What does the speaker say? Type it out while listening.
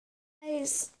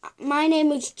guys, my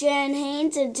name is Jaran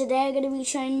Haines, and today I'm going to be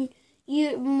showing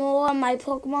you more of my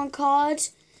Pokemon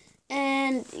cards.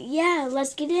 And yeah,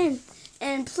 let's get in.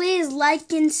 And please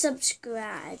like and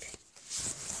subscribe.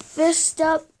 First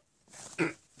up, we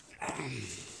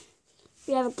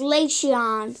have a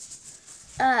Glaceon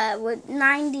with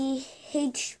 90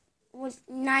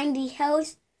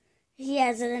 health. He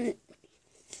has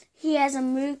a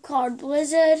move called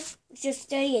Blizzard, which is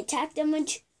 30 attack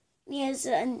damage. He has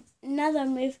another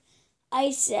move,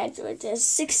 Ice Edge, which is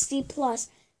 60 plus.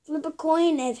 Flip a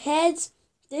coin. If heads,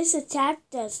 this attack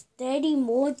does 30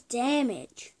 more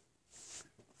damage.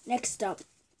 Next up,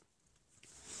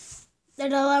 the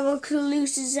level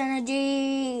Calusa's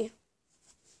energy.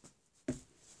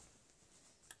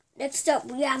 Next up,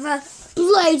 we have a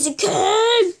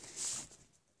Blaziken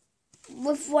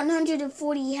with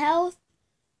 140 health.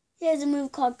 He has a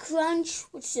move called Crunch,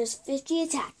 which does 50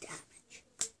 attack damage.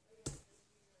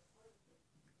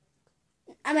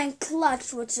 I mean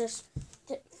Clutch, which is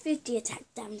 50 attack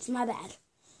damage. My bad.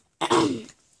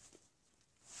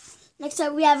 Next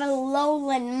up, we have a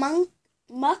Lowland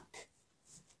Muck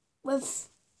with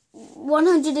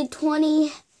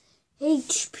 120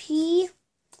 HP.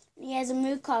 He has a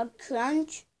move called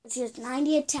Crunch, which is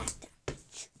 90 attack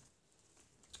damage.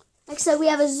 Next up, we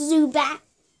have a Zubat,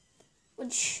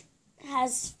 which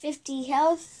has 50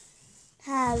 health.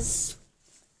 Has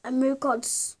a move called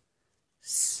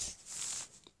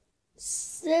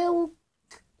Silk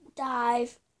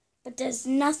Dive, but does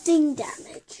nothing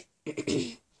damage.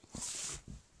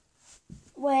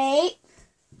 Wait.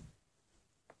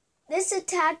 This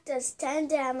attack does 10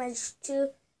 damage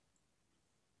to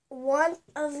one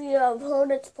of your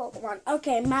opponent's Pokemon.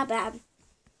 Okay, my bad.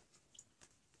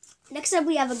 Next up,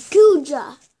 we have a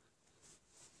Guja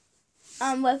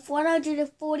with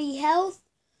 140 health,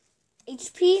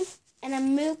 HP, and a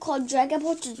move called Dragon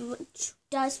Punch, which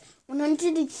does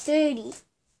 130.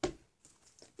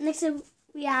 Next up,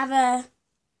 we have a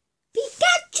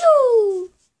Pikachu.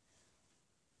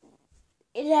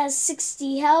 It has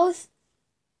 60 health,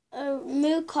 a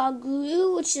move called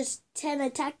Glue, which is 10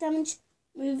 attack damage,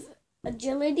 move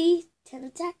Agility, 10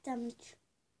 attack damage.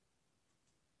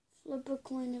 Flip a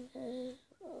coin of it.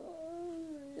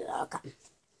 Okay.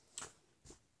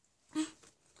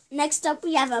 Next up,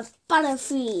 we have a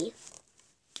Butterfree.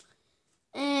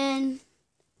 And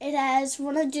it has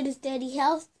 130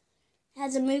 health. It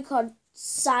has a move called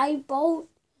Psybolt,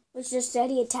 which is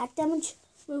 30 attack damage.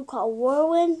 Move called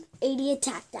Whirlwind, 80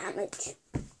 attack damage.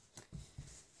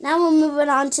 Now we're moving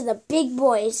on to the big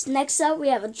boys. Next up, we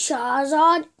have a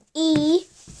Charizard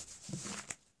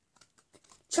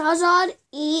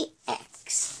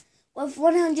EX with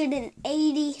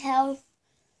 180 health.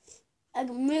 A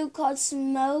move called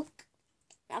Smoke,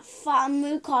 a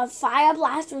move called Fire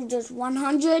Blast, which does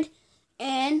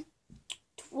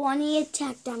 120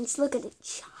 attack damage. Look at it,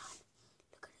 Sean.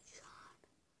 Look at it,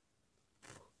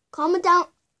 Sean. Comment down.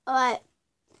 Alright.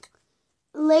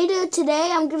 Later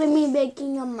today, I'm going to be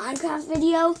making a Minecraft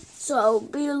video, so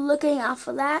be looking out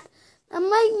for that. I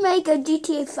might make a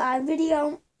GTA 5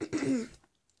 video,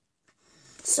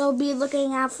 so be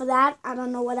looking out for that. I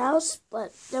don't know what else,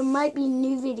 but there might be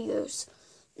new videos.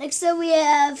 Next up, we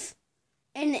have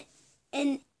an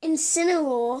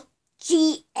Incineroar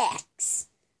GX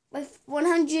with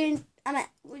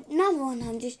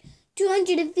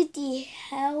 250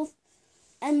 health,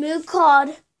 and move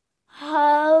called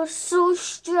Hustle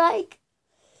Strike,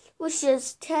 which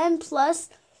is 10 plus.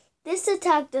 This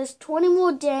attack does 20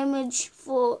 more damage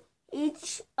for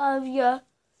each of your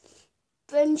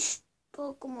bench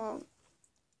Pokemon.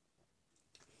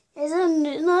 There's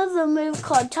another move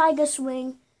called Tiger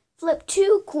Swing. Flip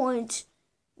 2 coins.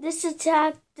 This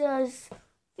attack does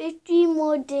 50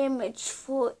 more damage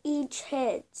for each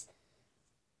head.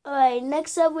 Alright,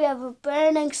 next up we have a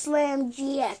Burning Slam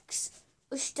GX,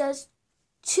 which does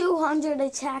 200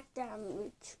 attack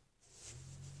damage.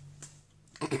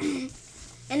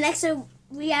 And next up,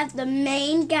 we have the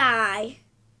main guy,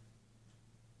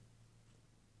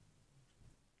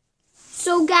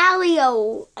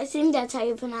 Solgaleo. I think that's how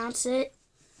you pronounce it.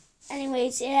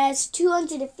 Anyways, it has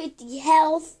 250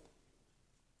 health.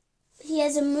 He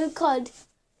has a move called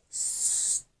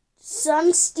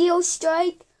Sunsteel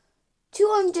Strike,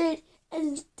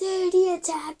 230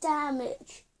 attack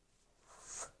damage.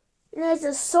 It has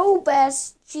a Soul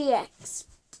Best GX.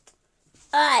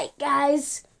 Alright,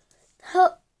 guys.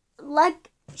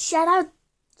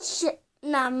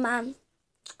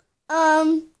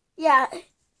 Yeah,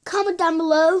 comment down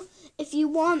below if you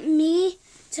want me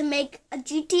to make a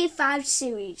GTA 5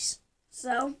 series.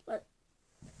 So,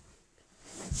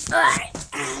 alright,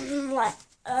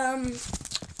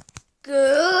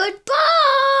 Goodbye.